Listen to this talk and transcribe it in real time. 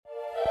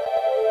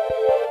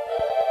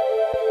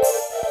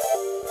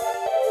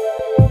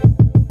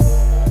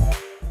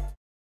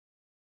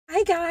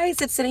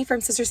guys, it's Cindy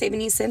from Sister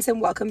Saving You Cents,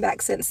 and welcome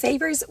back, Cent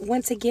Savers.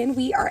 Once again,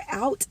 we are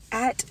out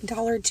at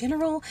Dollar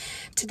General.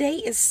 Today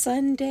is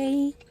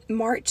Sunday,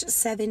 March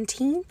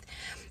 17th,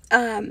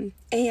 and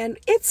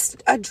it's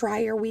a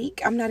drier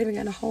week. I'm not even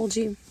going to hold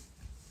you.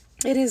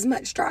 It is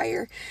much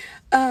drier,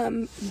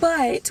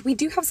 but we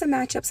do have some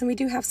matchups, and we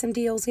do have some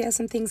deals. We have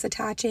some things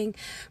attaching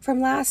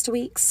from last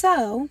week,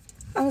 so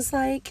I was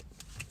like,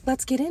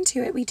 let's get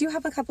into it. We do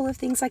have a couple of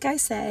things, like I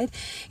said.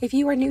 If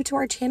you are new to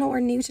our channel or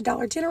new to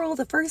Dollar General,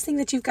 the first thing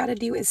that you've got to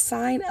do is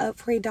sign up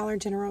for a Dollar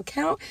General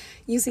account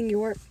using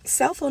your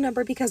cell phone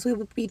number, because we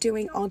will be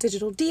doing all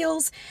digital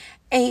deals,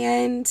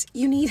 and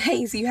you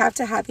have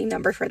to have a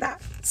number for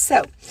that.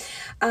 So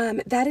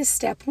that is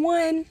step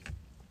one.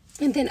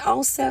 And then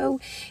also,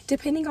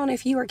 depending on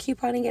if you are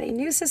couponing at a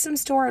new system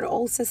store or an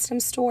old system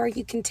store,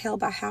 you can tell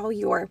by how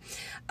your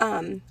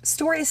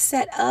store is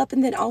set up.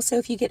 And then also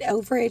if you get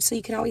overage, so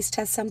you can always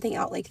test something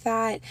out like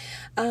that.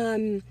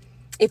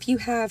 If you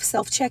have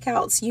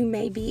self-checkouts, you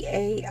may be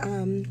a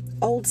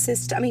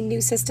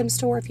new system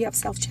store if you have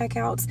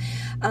self-checkouts.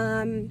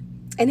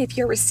 And if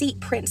your receipt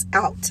prints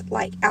out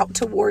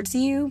towards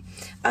you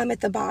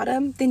at the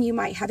bottom, then you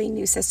might have a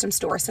new system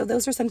store. So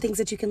those are some things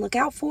that you can look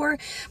out for.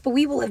 But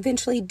we will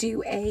eventually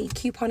do a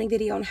couponing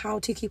video on how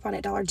to coupon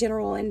at Dollar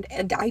General and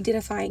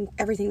identifying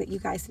everything that you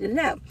guys need to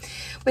know.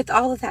 With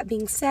all of that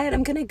being said,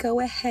 I'm going to go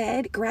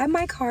ahead, grab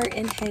my cart,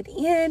 and head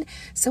in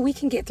so we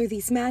can get through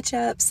these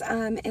matchups,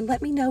 and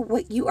let me know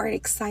what you are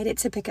excited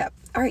to pick up.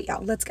 All right,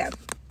 y'all, let's go.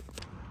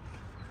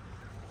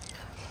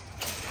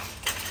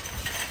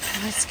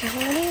 Let's go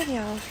on in,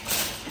 y'all.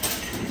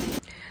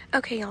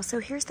 Okay, y'all, so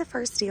here's the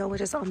first deal, which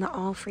is on the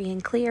all free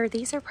and clear.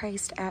 These are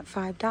priced at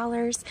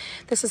 $5.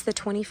 This is the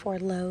 24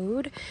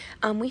 load.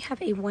 We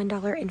have a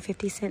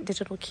 $1.50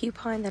 digital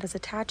coupon that is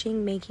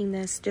attaching, making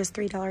this just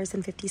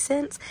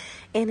 $3.50.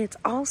 And it's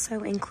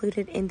also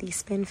included in the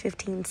Spend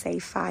 15,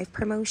 Save 5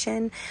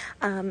 promotion.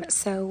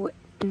 So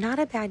not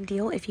a bad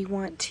deal if you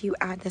want to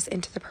add this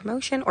into the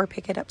promotion or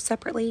pick it up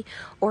separately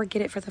or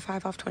get it for the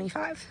 5 off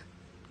 25.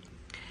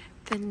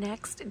 The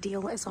next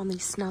deal is on the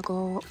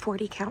Snuggle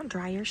 40 count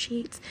dryer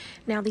sheets.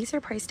 Now these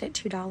are priced at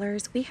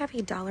 $2. We have a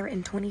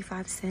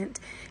 $1.25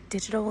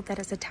 digital that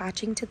is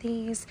attaching to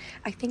these.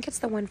 I think it's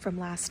the one from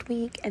last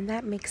week, and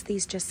that makes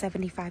these just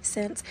 75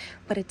 cents,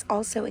 but it's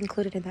also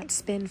included in that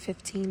Spend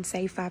 15,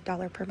 Save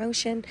 $5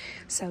 promotion.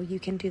 So you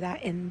can do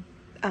that in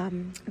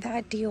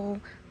that deal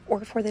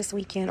or for this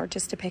weekend or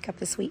just to pick up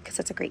this week, because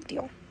it's a great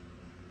deal.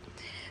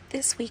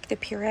 This week, the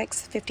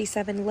Purex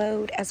 57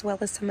 load, as well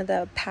as some of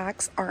the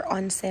packs, are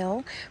on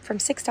sale from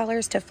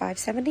 $6 to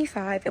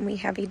 $5.75, and we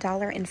have a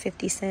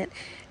 $1.50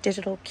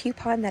 digital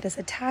coupon that is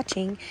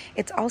attaching.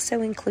 It's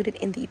also included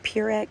in the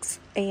Purex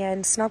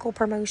and Snuggle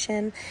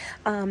promotion,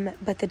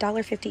 but the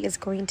 $1.50 is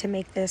going to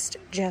make this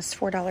just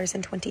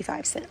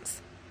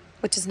 $4.25,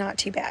 which is not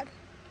too bad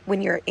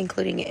when you're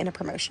including it in a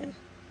promotion.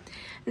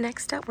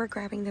 Next up, we're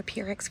grabbing the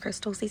Purex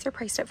crystals. These are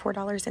priced at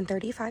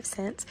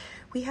 $4.35.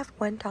 We have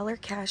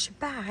 $1 cash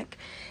back,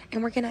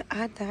 and we're going to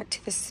add that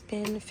to the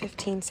Spend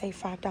 15,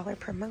 Save $5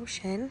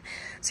 promotion.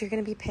 So you're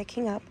going to be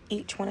picking up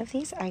each one of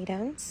these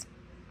items.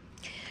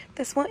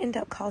 This will end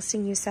up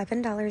costing you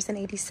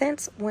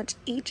 $7.80 once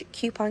each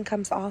coupon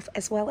comes off,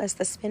 as well as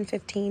the Spend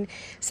 15,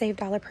 Save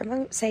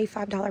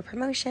 $5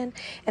 promotion,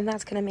 and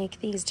that's going to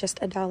make these just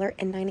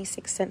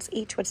 $1.96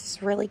 each, which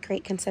is really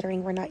great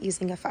considering we're not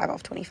using a 5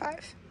 off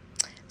 25.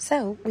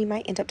 So we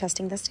might end up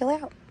testing this deal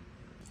out.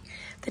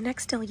 The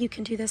next deal you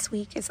can do this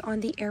week is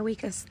on the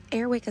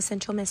Airwick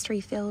Essential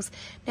Mystery Fills.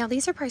 Now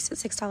these are priced at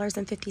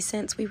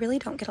 $6.50. We really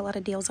don't get a lot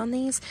of deals on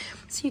these,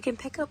 so you can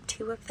pick up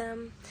 2 of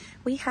them.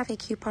 We have a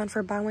coupon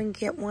for buy one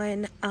get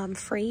one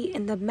free,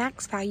 and the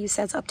max value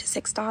says up to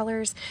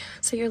 $6.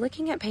 So you're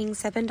looking at paying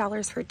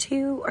 $7 for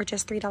 2, or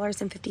just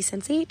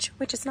 $3.50 each,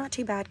 which is not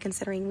too bad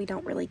considering we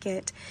don't really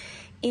get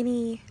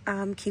any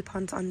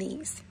coupons on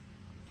these.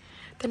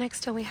 The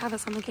next deal we have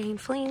is on the Gain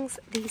Flings.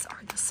 These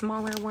are the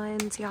smaller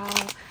ones, y'all.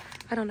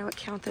 I don't know what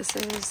count this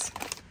is.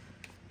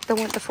 The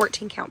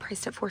 14 count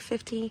priced at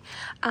 $4.50.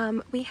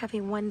 We have a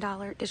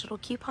 $1 digital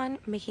coupon,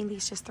 making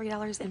these just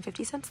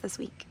 $3.50 this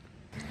week.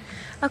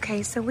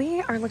 Okay, so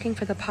we are looking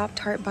for the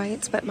Pop-Tart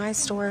Bites, but my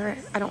store,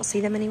 I don't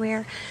see them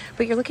anywhere.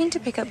 But you're looking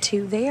to pick up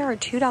 2. They are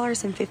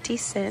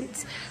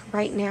 $2.50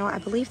 right now. I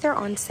believe they're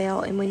on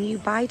sale, and when you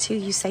buy 2,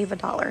 you save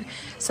 $1.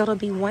 So it'll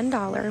be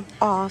 $1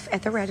 off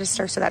at the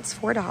register, so that's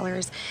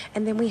 $4.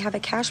 And then we have a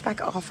cashback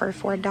offer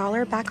for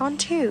 $1 back on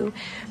 2,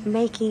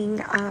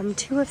 making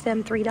 2 of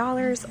them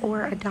 $3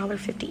 or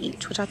 $1.50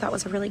 each, which I thought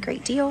was a really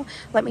great deal.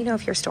 Let me know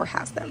if your store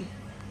has them.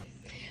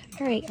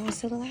 Alright,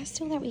 so the last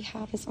deal that we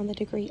have is on the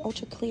Degree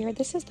Ultra Clear.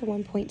 This is the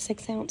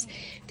 1.6 ounce.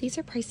 These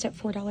are priced at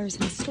 $4 in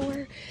the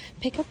store.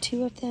 Pick up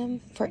 2 of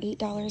them for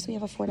 $8. We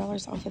have a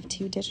 $4 off of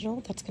 2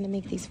 digital. That's going to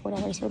make these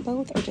 $4 for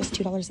both, or just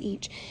 $2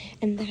 each.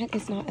 And that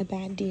is not a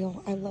bad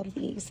deal. I love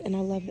these, and I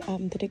love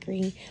the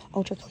Degree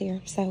Ultra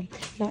Clear. So,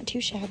 not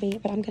too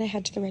shabby, but I'm going to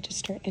head to the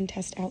register and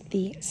test out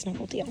the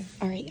Snuggle deal.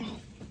 Alright, y'all.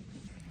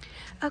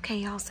 Okay,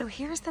 y'all, so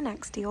here's the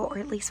next deal, or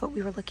at least what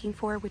we were looking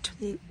for, which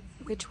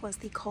which was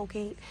the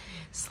Colgate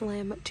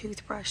Slim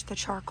toothbrush. The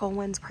charcoal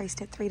one's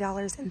priced at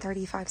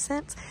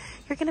 $3.35.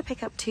 You're going to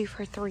pick up 2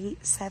 for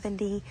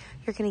 $3.70.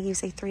 You're going to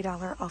use a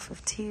 $3 off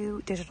of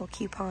 2 digital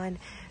coupon,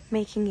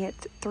 making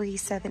it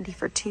 $3.70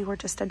 for 2, or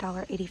just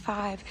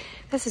 $1.85.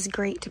 This is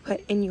great to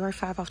put in your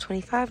 5 off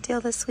 25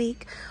 deal this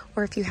week,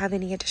 or if you have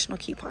any additional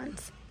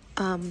coupons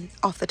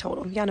off the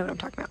total. Y'all know what I'm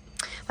talking about.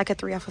 Like a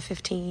 3 off of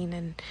 15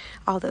 and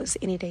all those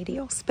any day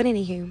deals. But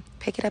anywho,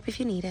 pick it up if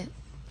you need it.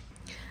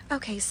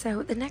 Okay,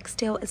 so the next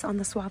deal is on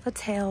the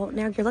Suavitel.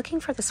 Now, you're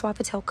looking for the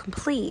Suavitel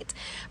Complete,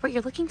 but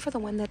you're looking for the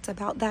one that's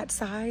about that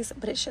size,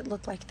 but it should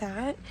look like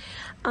that.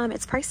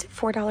 It's priced at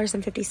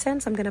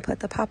 $4.50. I'm going to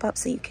put the pop-up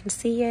so you can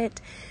see it.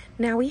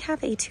 Now, we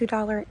have a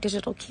 $2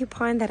 digital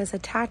coupon that is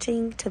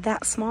attaching to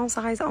that small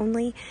size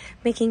only,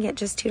 making it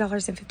just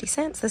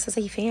 $2.50. This is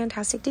a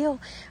fantastic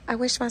deal. I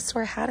wish my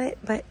store had it,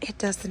 but it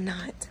does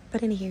not. But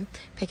anywho,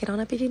 pick it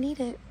on up if you need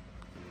it.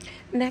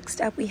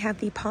 Next up, we have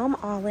the Palm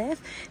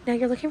Olive. Now,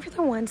 you're looking for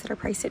the ones that are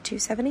priced at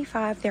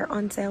 $2.75. They're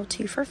on sale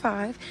 2 for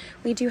 $5.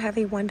 We do have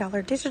a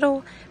 $1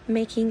 digital,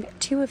 making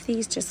 2 of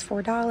these just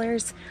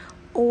 $4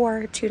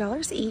 or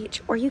 $2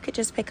 each. Or you could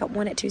just pick up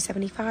one at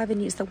 $2.75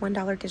 and use the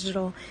 $1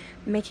 digital,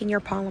 making your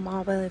Palm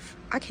Olive,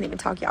 I can't even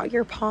talk, y'all,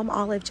 your Palm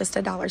Olive just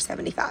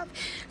 $1.75.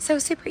 So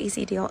super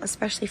easy deal,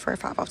 especially for a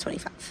 5 off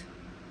 25.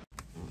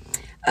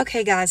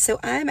 Okay, guys, so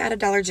I'm at a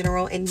Dollar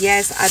General, and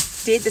yes, I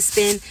did the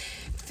spend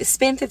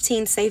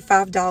 15 save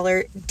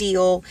 $5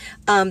 deal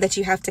that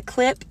you have to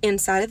clip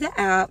inside of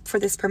the app for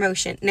this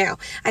promotion. Now,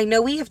 I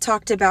know we have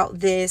talked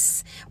about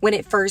this when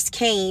it first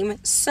came,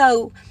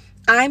 so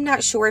I'm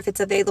not sure if it's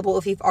available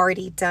if you've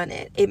already done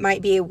it. It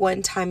might be a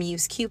one-time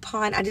use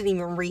coupon. I didn't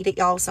even read it,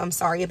 y'all, so I'm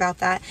sorry about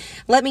that.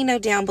 Let me know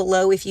down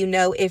below if you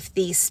know if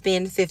the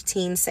spend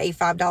 15 save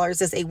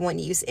 $5 is a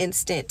one-use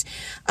instant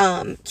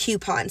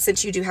coupon,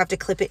 since you do have to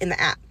clip it in the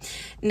app.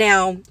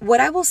 Now, what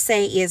I will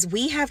say is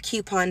we have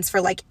coupons for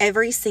like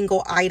every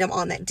single item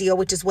on that deal,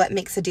 which is what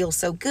makes the deal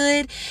so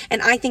good.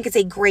 And I think it's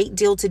a great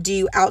deal to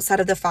do outside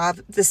of the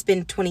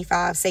spend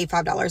 25, save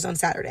 $5 on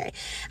Saturday.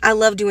 I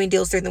love doing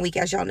deals during the week,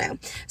 as y'all know.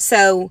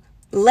 So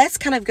let's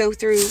kind of go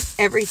through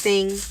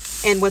everything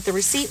and what the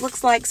receipt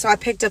looks like. So I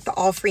picked up the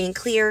All Free and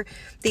Clear.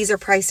 These are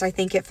priced, I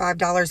think, at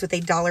 $5 with a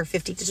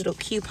 $1.50 digital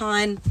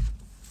coupon,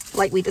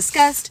 like we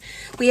discussed.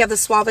 We have the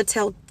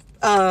Suavitel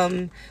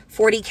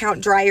 40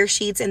 count dryer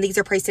sheets, and these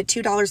are priced at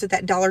 $2 with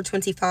that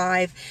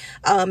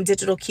 $1.25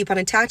 digital coupon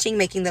attaching,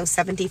 making those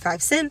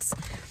 75 cents.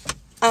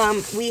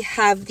 We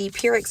have the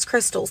Purex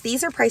crystals.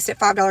 These are priced at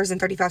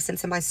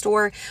 $5.35 in my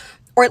store,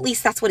 or at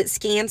least that's what it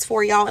scans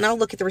for, y'all, and I'll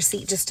look at the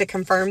receipt just to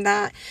confirm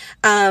that.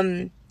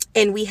 And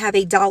we have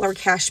a $1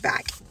 cash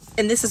back,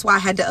 and this is why I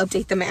had to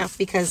update the math,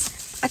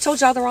 because I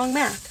told y'all the wrong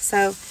math.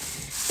 So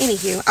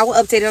anywho, I will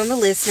update it on the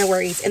list, no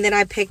worries. And then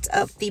I picked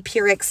up the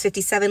Purex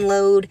 57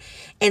 load,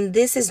 and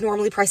this is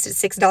normally priced at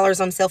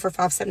 $6 on sale for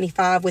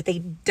 $5.75 with a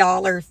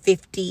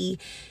 $1.50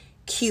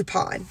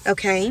 coupon.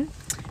 Okay,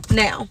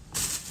 now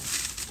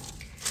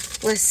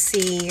let's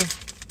see.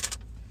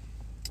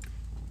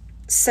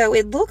 So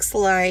it looks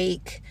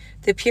like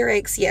the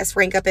Purex, yes,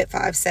 rank up at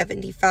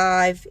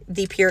 $5.75.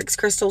 The Purex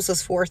crystals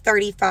was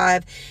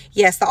 $4.35.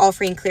 Yes, the All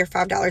Free and Clear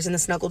 $5, and the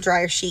Snuggle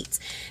dryer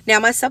sheets. Now,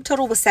 my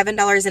subtotal was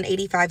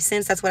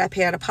 $7.85. That's what I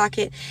paid out of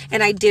pocket,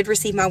 and I did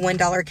receive my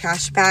 $1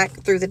 cash back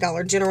through the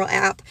Dollar General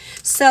app.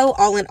 So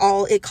all in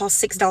all, it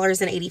cost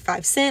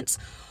 $6.85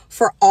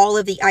 for all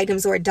of the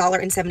items, or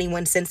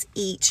 $1.71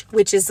 each,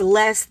 which is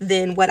less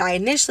than what I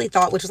initially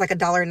thought, which was like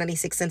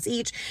 $1.96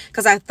 each,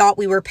 because I thought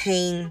we were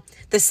paying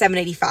the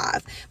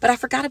 $7.85, but I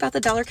forgot about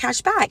the $1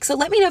 cash back. So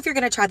let me know if you're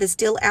going to try this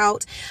deal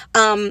out.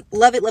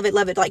 Love it, love it,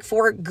 love it. Like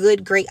 4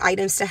 good, great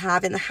items to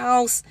have in the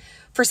house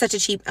for such a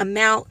cheap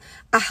amount.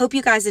 I hope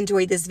you guys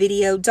enjoyed this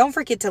video. Don't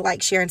forget to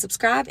like, share, and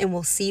subscribe, and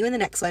we'll see you in the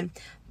next one.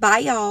 Bye,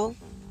 y'all.